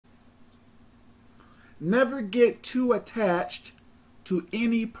Never get too attached to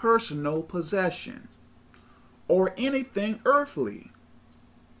any personal possession or anything earthly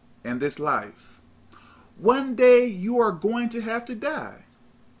in this life. One day you are going to have to die.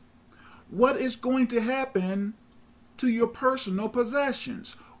 What is going to happen to your personal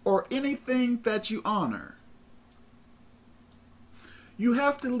possessions or anything that you honor? You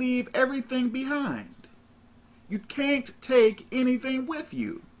have to leave everything behind. You can't take anything with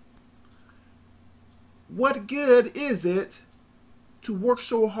you. What good is it to work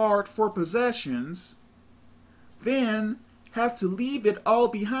so hard for possessions, then have to leave it all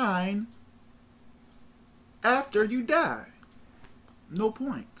behind after you die? No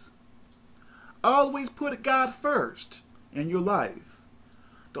point. Always put God first in your life.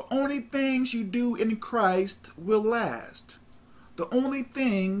 The only things you do in Christ will last. The only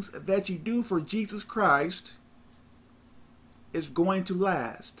things that you do for Jesus Christ is going to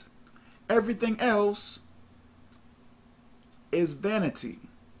last. Everything else is vanity,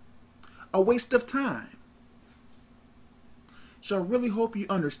 a waste of time. So I really hope you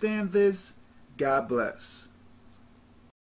understand this. God bless.